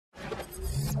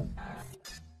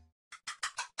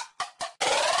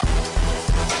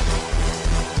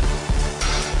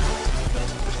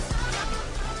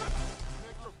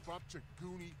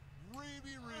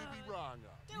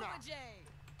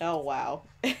Oh, wow.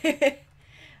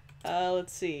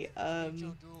 Let's see.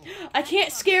 I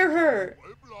can't scare her!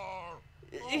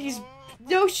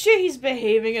 No shit, he's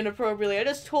behaving inappropriately. I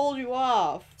just told you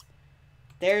off.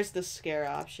 There's the scare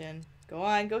option. Go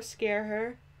on, go scare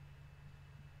her.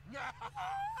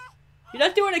 You're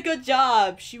not doing a good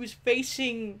job. She was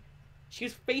facing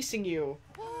you.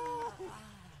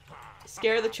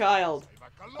 Scare the child.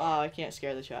 Oh, I can't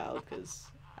scare the child because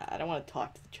I don't want to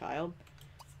talk to the child.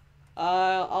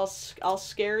 I'll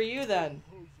scare you then.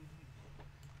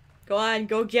 Go on,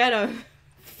 go get him.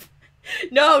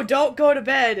 No, don't go to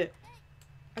bed.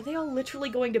 Are they all literally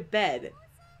going to bed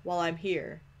while I'm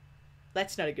here?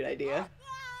 That's not a good idea.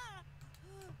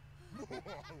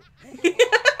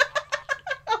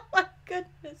 Oh my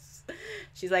goodness.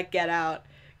 She's like, get out.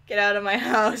 Get out of my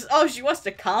house. Oh, she wants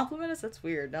to compliment us? That's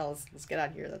weird. No, let's get out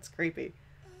of here. That's creepy.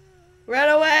 Run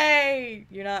away!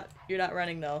 You're not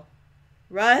running though.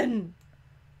 Run!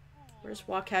 Or just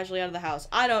walk casually out of the house.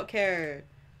 I don't care.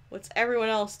 What's everyone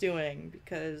else doing?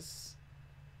 Because...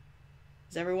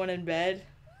 Is everyone in bed?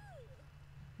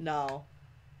 No.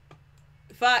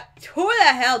 Who the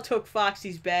hell took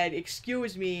Foxy's bed?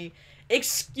 Excuse me.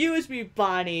 Excuse me,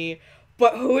 Bonnie.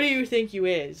 But who do you think you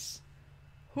is?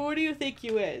 Who do you think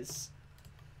you is?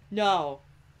 No.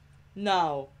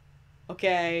 No.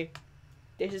 Okay.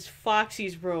 This is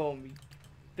Foxy's room.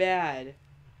 Bad.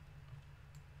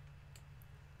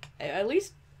 At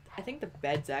least, I think the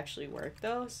beds actually work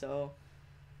though, so...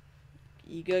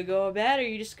 You gonna go to bed or are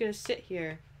you just gonna sit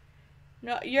here?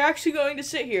 No, you're actually going to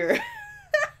sit here.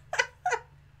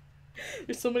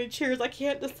 There's so many chairs I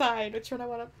can't decide which one I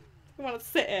want to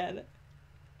sit in.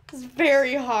 It's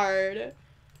very hard.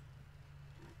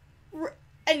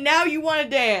 And now you want to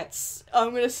dance.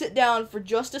 I'm gonna sit down for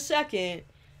just a second,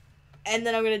 and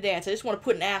then I'm gonna dance. I just want to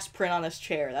put an ass print on this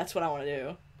chair. That's what I want to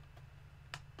do.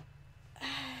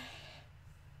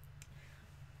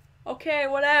 Okay,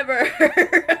 whatever.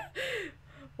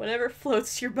 Whatever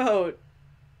floats your boat.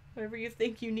 Whatever you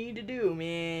think you need to do,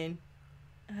 man.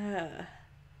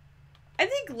 I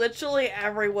think literally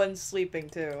everyone's sleeping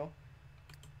too.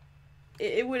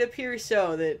 It would appear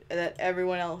so that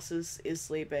everyone else is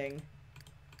sleeping.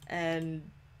 And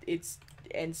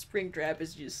SpringTrap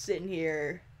is just sitting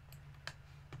here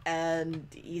and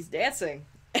he's dancing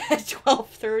at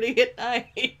 12:30 at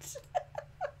night.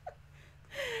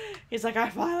 He's like, I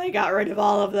finally got rid of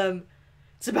all of them.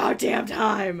 It's about damn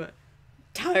time.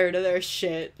 Tired of their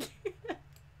shit.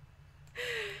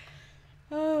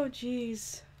 Oh,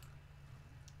 jeez.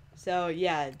 So,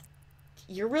 yeah.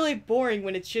 You're really boring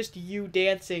when it's just you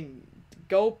dancing.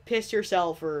 Go piss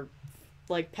yourself or,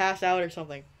 like, pass out or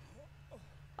something.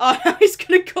 Oh, now he's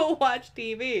gonna go watch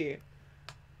TV.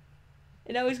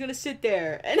 And now he's gonna sit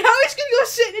there. And now he's gonna go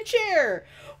sit in a chair.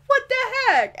 What the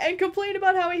heck? And complain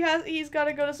about how he's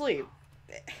gotta go to sleep.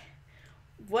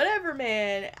 Whatever,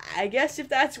 man. I guess if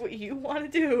that's what you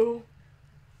want to do.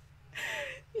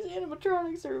 These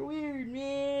animatronics are weird,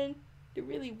 man. They're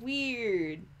really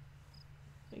weird.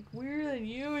 Like, weirder than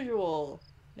usual.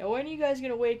 Now, when are you guys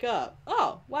gonna wake up?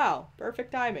 Oh, wow.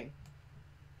 Perfect timing.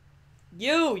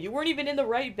 You weren't even in the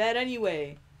right bed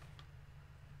anyway.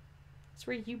 That's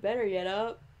where you better get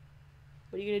up.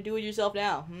 What are you gonna do with yourself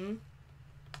now, You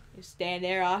stand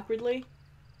there awkwardly?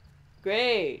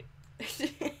 Great.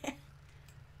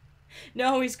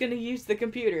 No, he's gonna use the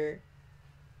computer.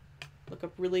 Look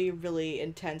up really, really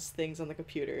intense things on the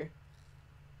computer.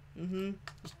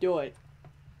 Just do it.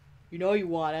 You know you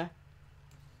wanna.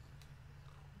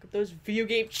 Look up those video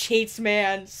game cheats,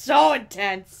 man. So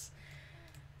intense.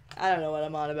 I don't know what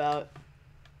I'm on about.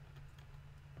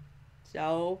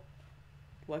 So,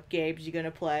 what games you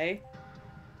gonna play?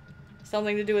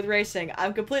 Something to do with racing.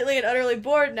 I'm completely and utterly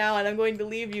bored now, and I'm going to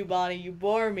leave you, Bonnie. You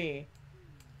bore me.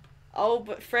 Oh,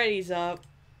 but Freddy's up.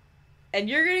 And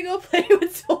you're gonna go play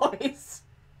with toys.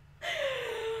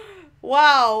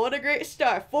 Wow, what a great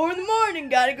start. 4 in the morning,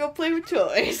 gotta go play with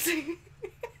toys.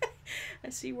 I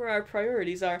see where our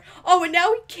priorities are. Oh, and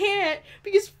now we can't,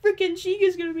 because frickin'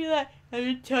 Chica's gonna be like, I'm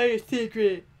gonna tell you a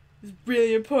secret. It's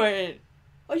really important.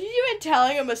 Oh, she's even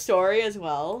telling him a story as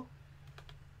well?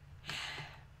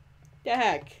 The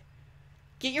heck?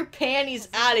 Get your panties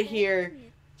out of here.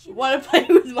 You want to play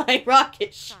with my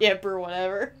rocket ship or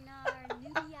whatever.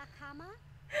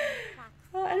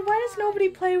 Oh, and why does nobody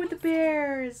play with the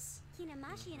bears?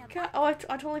 Oh, I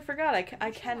totally forgot.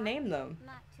 I can name them.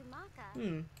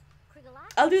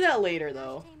 I'll do that later,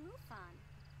 though.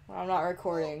 Well, I'm not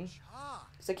recording.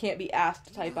 Because I can't be asked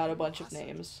to type out a bunch of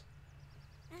names.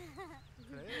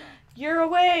 You're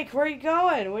awake! Where are you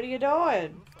going? What are you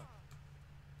doing?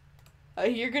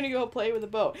 You're gonna go play with a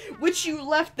boat. Which you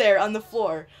left there on the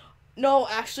floor. No,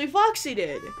 actually Foxy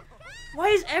did. Why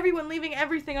is everyone leaving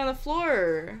everything on the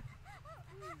floor?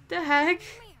 The heck?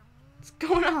 What's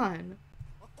going on?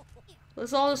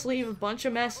 Let's all just leave a bunch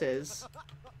of messes.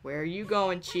 Where are you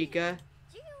going, Chica?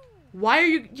 Why are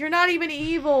you're not even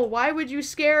evil. Why would you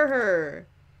scare her?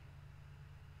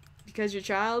 Because you're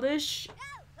childish?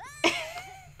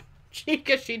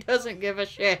 Chica, she doesn't give a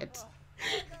shit.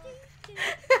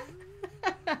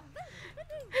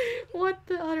 What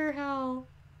the utter hell?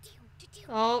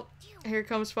 Oh, here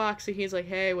comes Foxy. He's like,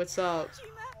 hey, what's up?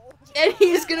 And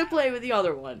he's gonna play with the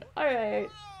other one. Alright.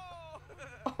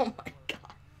 Oh my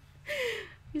god.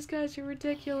 These guys are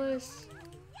ridiculous.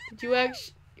 Did you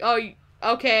actually... Oh,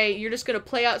 okay, you're just gonna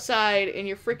play outside in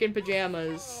your freaking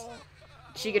pajamas.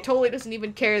 Chica totally doesn't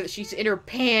even care that she's in her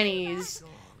panties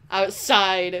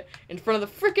outside in front of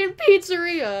the freaking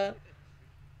pizzeria.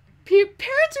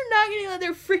 Parents are not gonna let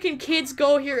their freaking kids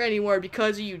go here anymore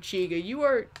because of you, Chica.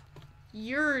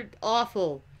 You're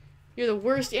awful. You're the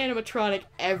worst animatronic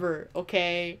ever,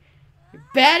 okay? You're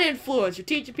bad influence. You're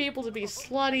teaching people to be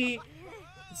slutty.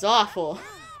 It's awful.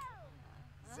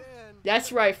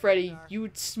 That's right, Freddy. You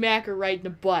would smack her right in the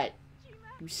butt.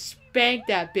 You spank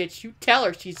that bitch. You tell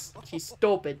her she's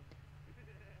stupid.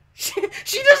 She doesn't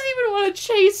even want to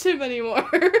chase him anymore.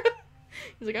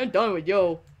 He's like, I'm done with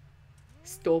you.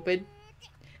 Stupid.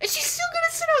 And she's still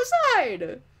gonna sit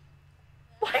outside.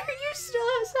 Why are you still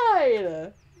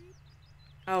outside?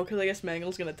 Oh, because I guess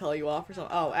Mangle's gonna tell you off or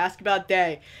something. Oh, ask about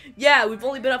day. Yeah, we've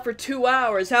only been up for 2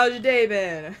 hours. How's your day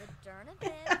been?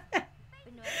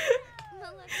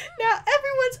 Now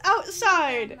everyone's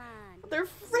outside. Their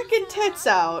freaking tits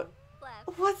out.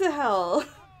 What the hell?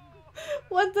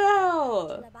 What the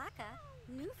hell?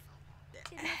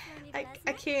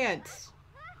 I can't.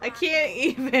 I can't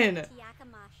even. At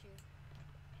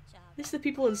least the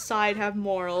people inside have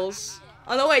morals.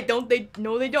 Oh no, wait, don't they?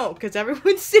 No, they don't, because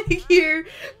everyone's sitting here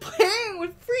playing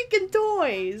with freaking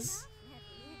toys.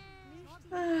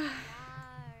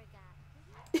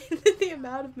 The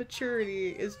amount of maturity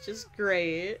is just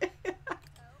great.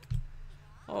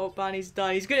 Oh, Bonnie's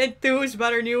done. He's gonna enthuse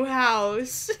about her new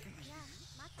house.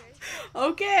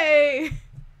 Okay.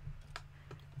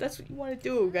 That's what you want to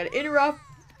do. Gotta interrupt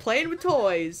playing with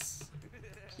toys.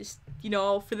 Just, you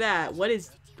know, for that. What is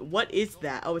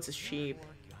that? Oh, it's a sheep.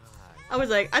 I was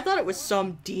like, I thought it was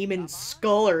some demon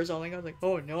skull or something. I was like,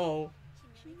 oh no.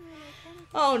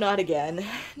 Oh, not again.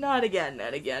 Not again,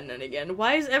 not again, not again.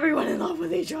 Why is everyone in love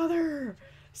with each other?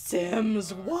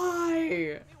 Sims,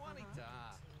 why?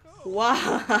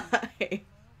 Why?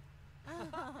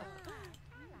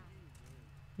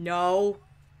 No.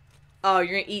 Oh,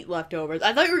 you're gonna eat leftovers.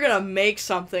 I thought you were gonna make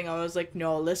something. I was like,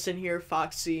 no, listen here,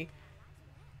 Foxy.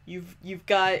 You've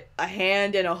got a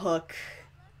hand and a hook.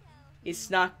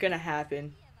 It's not gonna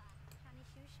happen.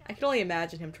 I can only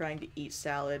imagine him trying to eat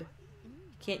salad.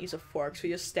 He can't use a fork, so he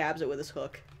just stabs it with his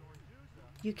hook.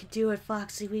 You can do it,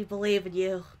 Foxy. We believe in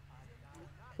you.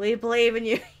 We believe in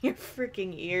you. Your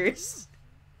freaking ears.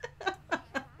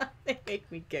 They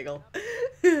make me giggle.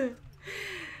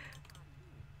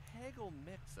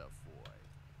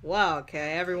 Wow,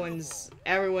 okay, everyone's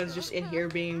just in here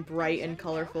being bright and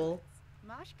colorful.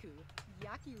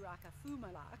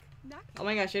 Oh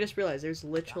my gosh, I just realized there's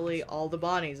literally all the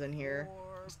Bonnies in here.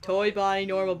 There's Toy Bonnie,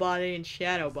 Normal Bonnie, and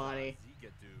Shadow Bonnie.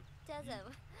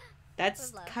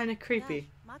 That's kind of creepy.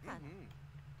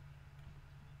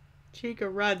 Chica,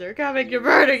 run, they're coming to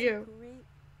murder you!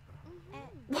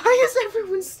 Why is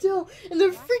everyone still in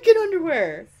their freaking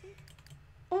underwear?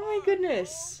 Oh my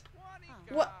goodness.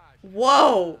 What?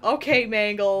 Whoa! Okay,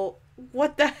 Mangle.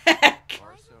 What the heck?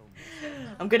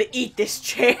 I'm gonna eat this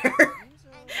chair.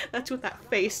 That's what that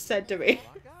face said to me.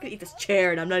 I'm gonna eat this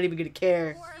chair and I'm not even gonna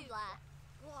care.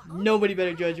 Nobody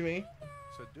better judge me.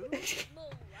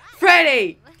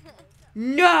 Freddy!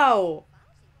 No!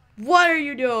 What are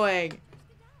you doing?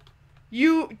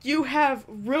 You have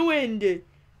ruined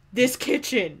this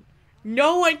kitchen.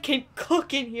 No one can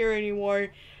cook in here anymore.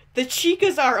 The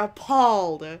Chicas are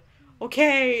appalled.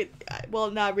 Okay,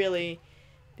 well, not really.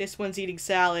 This one's eating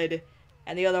salad,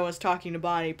 and the other one's talking to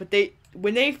Bonnie. But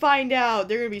when they find out,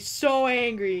 they're gonna be so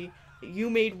angry that you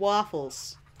made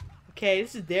waffles. Okay,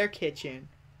 this is their kitchen.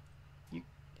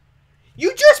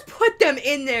 You just put them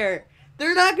in there.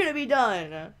 They're not gonna be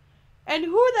done. And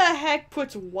who the heck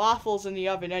puts waffles in the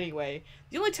oven anyway?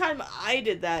 The only time I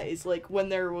did that is like when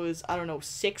there was, I don't know,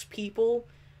 6 people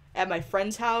at my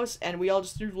friend's house, and we all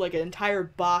just threw like an entire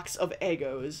box of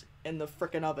Eggos in the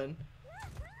frickin' oven.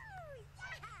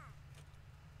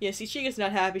 Yeah, see, Chica's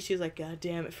not happy. She's like, God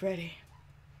damn it, Freddy.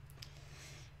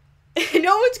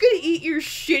 No one's gonna eat your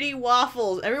shitty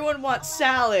waffles. Everyone wants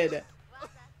salad.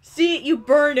 See, you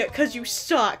burned it because you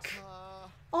suck.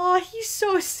 Aw, he's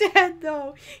so sad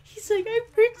though. He's like, I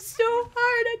worked so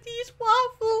hard at these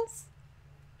waffles.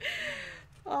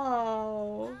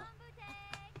 Oh.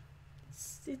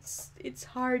 It's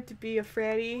hard to be a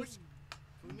Freddy.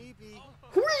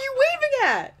 Who are you waving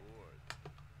at?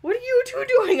 What are you two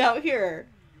doing out here?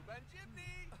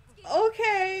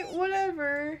 Okay,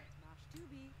 whatever.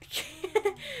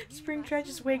 SpringTrap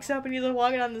just wakes up and he's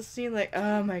walking on the scene like,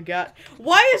 oh my god.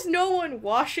 Why is no one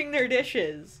washing their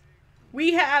dishes?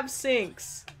 We have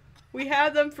sinks. We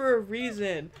have them for a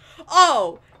reason.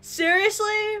 Oh,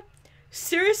 seriously?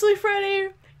 Seriously,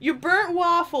 Freddy? You burnt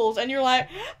waffles and you're like,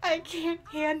 I can't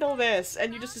handle this.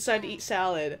 And you just decide to eat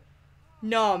salad.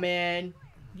 No, man.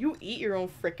 You eat your own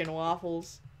frickin'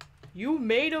 waffles. You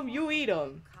made them, you eat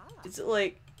them. It's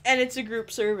like, and it's a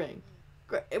group serving.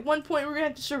 At one point, we're gonna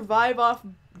have to survive off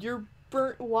your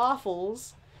burnt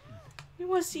waffles. We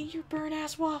want to see your burnt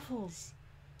ass waffles.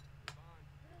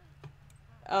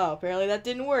 Oh, apparently that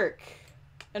didn't work.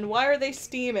 And why are they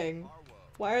steaming?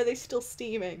 Why are they still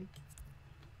steaming?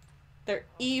 They're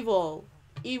evil.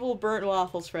 Evil burnt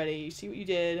waffles, Freddy. You see what you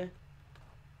did?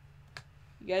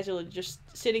 You guys are just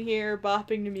sitting here,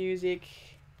 bopping to music.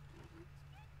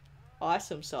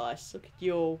 Awesome sauce. Look at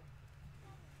you.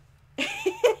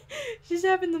 She's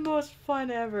having the most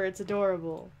fun ever. It's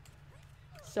adorable.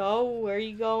 So, where are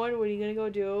you going? What are you gonna go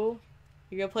do?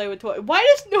 You're gonna play with toys. Why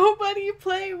does nobody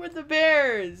play with the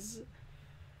bears?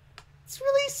 It's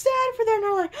really sad for them.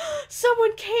 They're like, oh,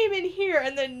 someone came in here,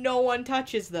 and then no one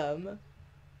touches them.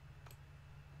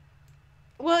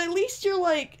 Well, at least you're,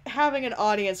 like, having an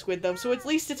audience with them, so at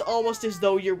least it's almost as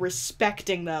though you're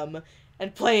respecting them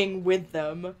and playing with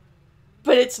them.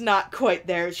 But it's not quite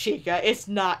there, Chica. It's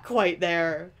not quite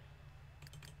there.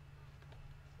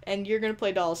 And you're gonna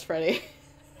play Dolls Freddy.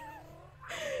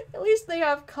 At least they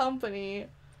have company.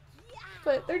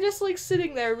 But they're just, like,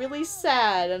 sitting there really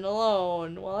sad and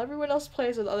alone while everyone else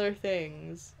plays with other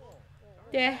things.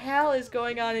 The hell is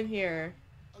going on in here?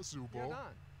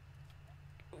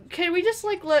 Can we just,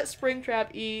 like, let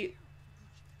SpringTrap eat?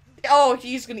 Oh,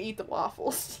 he's gonna eat the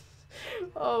waffles.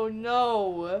 Oh,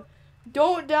 no.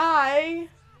 Don't die.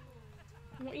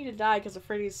 I want you to die because of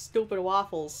Freddy's stupid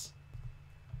waffles.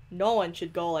 No one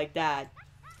should go like that.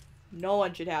 No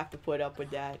one should have to put up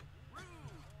with that.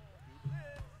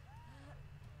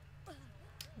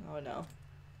 Oh, no.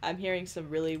 I'm hearing some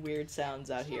really weird sounds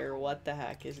out here. What the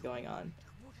heck is going on?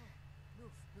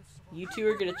 You two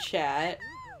are gonna chat.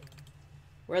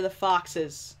 Where are the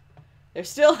foxes? They're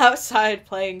still outside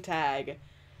playing tag.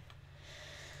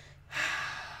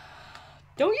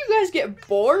 Don't you guys get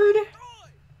bored?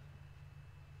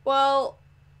 Well,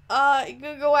 you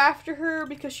gonna go after her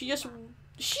because she's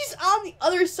on the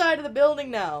other side of the building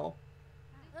now.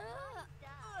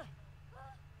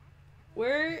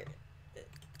 Where?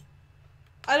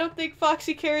 I don't think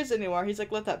Foxy cares anymore. He's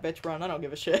like, let that bitch run. I don't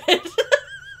give a shit.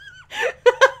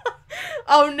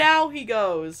 Oh, now he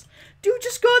goes. Dude,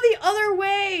 just go the other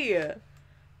way.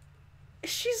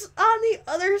 She's on the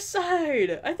other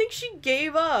side. I think she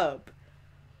gave up.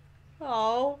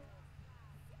 Oh.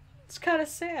 It's kind of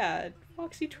sad.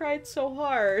 Foxy tried so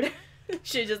hard.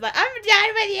 She's just like, I'm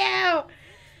done with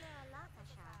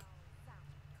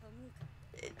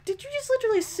you. Did you just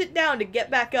literally sit down to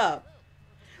get back up?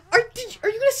 Are you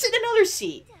gonna sit in another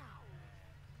seat?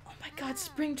 Oh my god,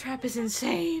 SpringTrap is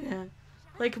insane.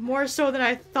 Like, more so than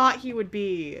I thought he would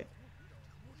be.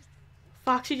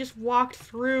 Foxy just walked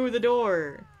through the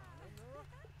door.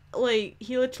 Like,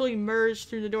 he literally merged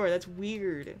through the door. That's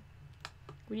weird.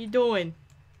 What are you doing?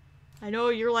 I know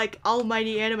you're like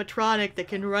almighty animatronic that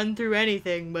can run through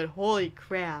anything, but holy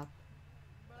crap.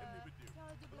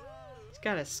 It's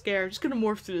kinda scary. I'm just gonna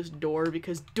morph through this door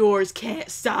because doors can't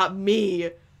stop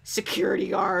me, security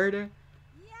guard.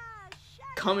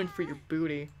 Coming for your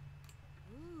booty.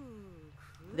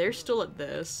 They're still at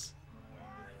this.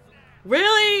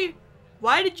 Really?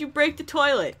 Why did you break the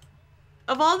toilet?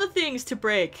 Of all the things to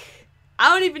break, I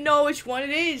don't even know which one it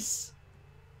is.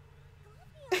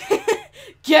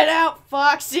 Get out,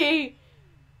 Foxy!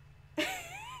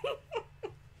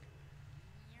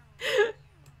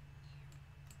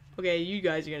 Okay, you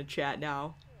guys are gonna chat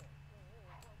now.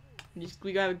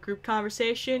 We gotta have a group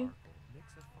conversation.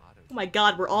 Oh my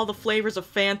god, we're all the flavors of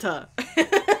Fanta.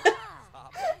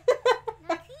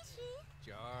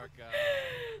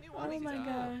 Oh my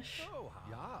gosh.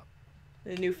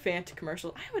 The new Fanta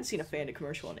commercial. I haven't seen a Fanta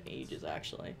commercial in ages,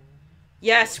 actually.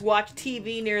 Yes, watch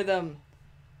TV near them.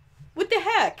 What the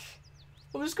heck?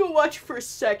 I'm just gonna watch it for a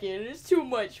second. It's too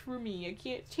much for me. I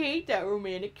can't take that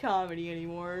romantic comedy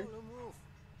anymore.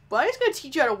 Bonnie's gonna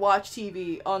teach you how to watch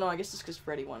TV. Oh no, I guess it's because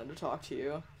Freddy wanted to talk to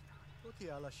you.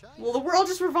 Well, the world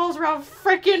just revolves around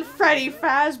frickin' Freddy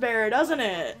Fazbear, doesn't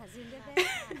it?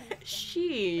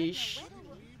 Sheesh.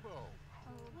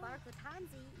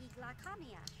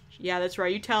 Yeah, that's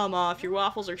right. You tell him off. Your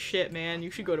waffles are shit, man.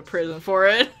 You should go to prison for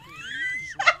it.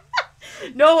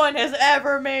 No one has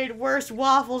ever made worse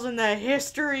waffles in the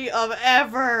history of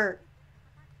ever.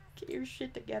 Get your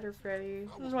shit together, Freddy.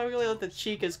 This is why we only let the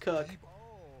chicas cook.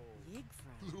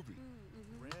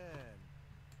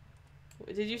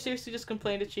 Did you seriously just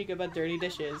complain to Chica about dirty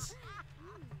dishes?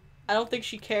 I don't think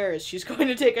she cares. She's going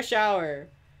to take a shower.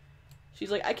 She's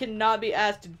like, I cannot be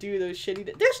asked to do those shitty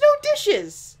There's no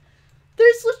dishes!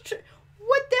 There's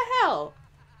what the hell?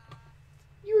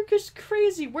 You were just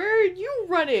crazy. Where are you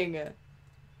running?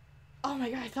 Oh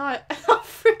my god, I thought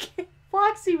freaking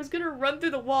Foxy was gonna run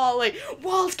through the wall like,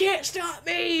 walls can't stop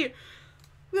me! I'm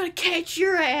gonna catch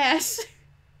your ass!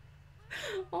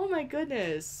 Oh my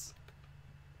goodness.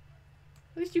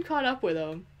 At least you caught up with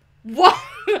him. What?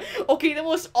 Okay, the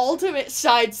most ultimate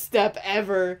sidestep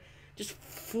ever. Just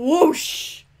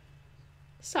whoosh!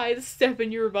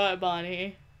 Sidestepping your butt,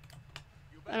 Bonnie.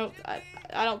 I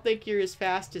don't think you're as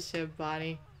fast as him,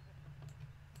 Bonnie.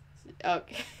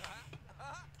 Okay.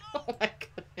 Oh my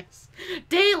goodness.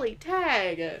 Daily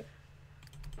tag!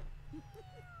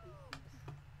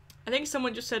 I think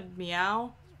someone just said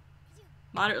meow.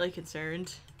 Moderately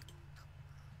concerned.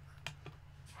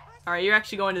 Alright, you're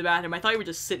actually going to the bathroom. I thought you were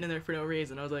just sitting in there for no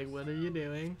reason. I was like, what are you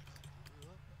doing?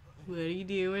 What are you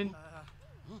doing?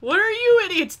 What are you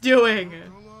idiots doing?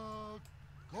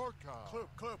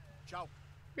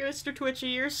 Mr. Twitchy,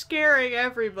 you're scaring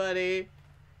everybody.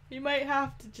 You might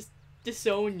have to just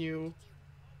disown you.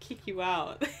 Kick you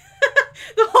out.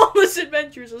 The Homeless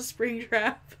Adventures of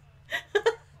SpringTrap.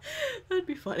 That'd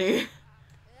be funny.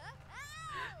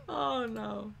 Oh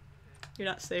no. You're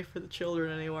not safe for the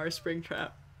children anymore,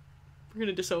 SpringTrap. We're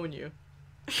gonna disown you.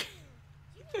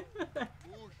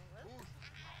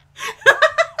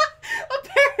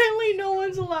 Apparently no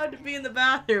one's allowed to be in the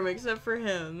bathroom except for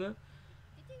him.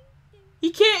 He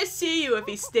can't see you if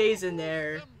he stays in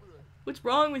there. What's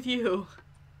wrong with you?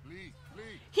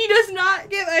 He does not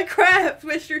give a crap,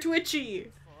 Mr.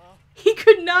 Twitchy. He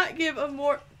could not give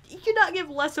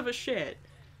less of a shit.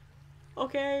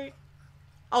 Okay?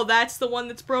 Oh, that's the one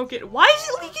that's broken. Why is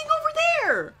it leaking over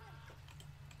there?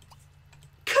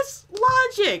 'Cause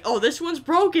logic. Oh, this one's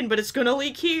broken, but it's gonna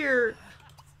leak here.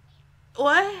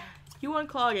 What? You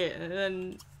unclog it and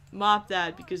then mop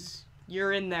that because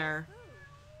you're in there.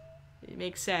 It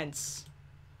makes sense.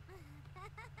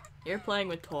 You're playing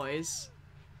with toys.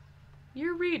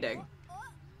 You're reading.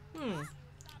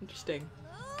 Interesting.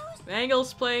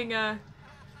 Mangle's playing,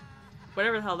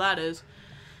 whatever the hell that is.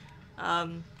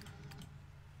 I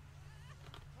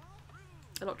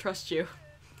don't trust you.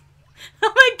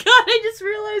 Oh my god, I just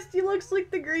realized he looks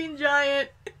like the Green Giant.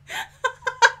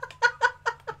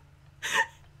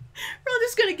 We're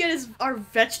just gonna get our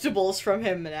vegetables from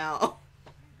him now.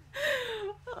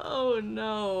 Oh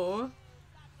no.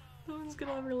 No one's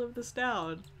gonna ever live this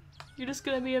down. You're just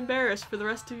gonna be embarrassed for the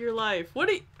rest of your life. What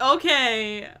are you—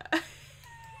 okay.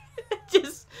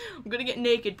 I'm gonna get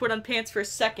naked, put on pants for a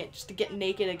second just to get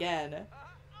naked again.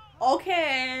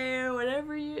 Okay,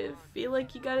 whatever you feel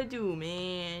like you gotta do,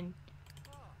 man.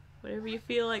 Whatever you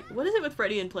feel like. What is it with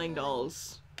Freddy and playing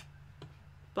dolls?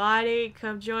 Bonnie,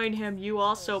 come join him. You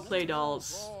also play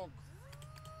dolls.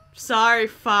 Sorry,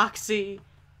 Foxy.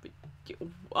 But,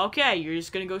 okay, you're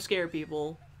just gonna go scare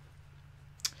people.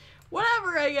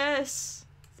 Whatever, I guess.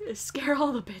 Scare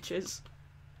all the bitches.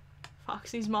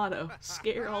 Foxy's motto.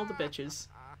 Scare all the bitches.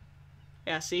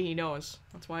 Yeah, see, he knows.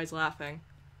 That's why he's laughing.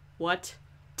 What?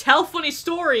 Tell funny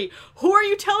story! Who are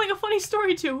you telling a funny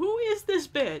story to? Who is this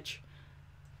bitch?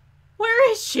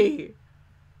 Where is she?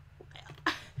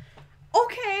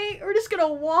 Okay, we're just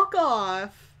gonna walk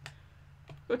off.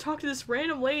 Go talk to this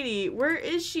random lady. Where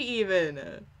is she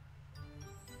even?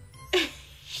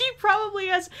 She probably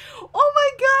has— oh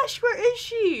my gosh, where is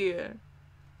she?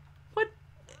 What?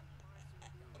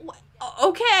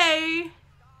 Okay.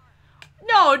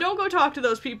 No, don't go talk to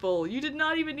those people. You did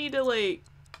not even need to, like,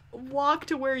 walk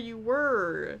to where you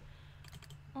were.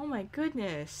 Oh my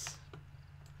goodness.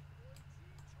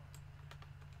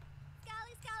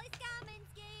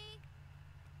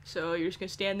 So you're just gonna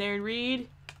stand there and read?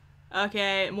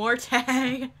 Okay, more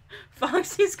tag.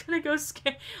 Foxy's gonna go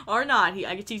scare— or not.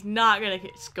 I guess he's not gonna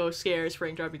go scare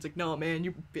SpringTrap. He's like, no man,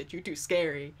 you bitch, you're too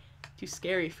scary. Too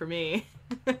scary for me.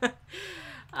 Well,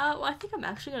 I think I'm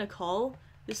actually gonna call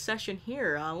session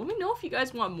here. Let me know if you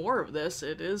guys want more of this.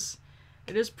 It is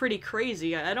pretty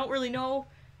crazy. I don't really know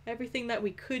everything that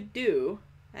we could do.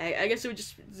 I guess it would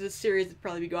just, this series would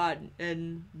probably go out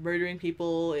and murdering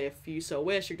people if you so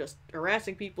wish, or just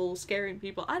harassing people, scaring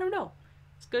people. I don't know.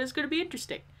 It's gonna be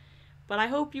interesting. But I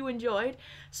hope you enjoyed.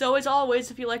 So as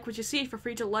always, if you like what you see, feel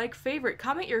free to like, favorite,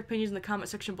 comment your opinions in the comment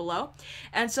section below,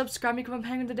 and subscribe to become a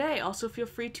Penguin today. Also feel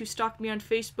free to stalk me on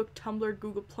Facebook, Tumblr,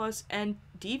 Google+, and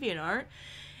DeviantArt.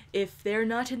 If they're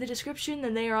not in the description,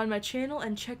 then they are on my channel,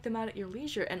 and check them out at your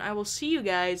leisure. And I will see you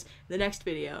guys in the next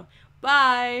video.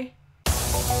 Bye!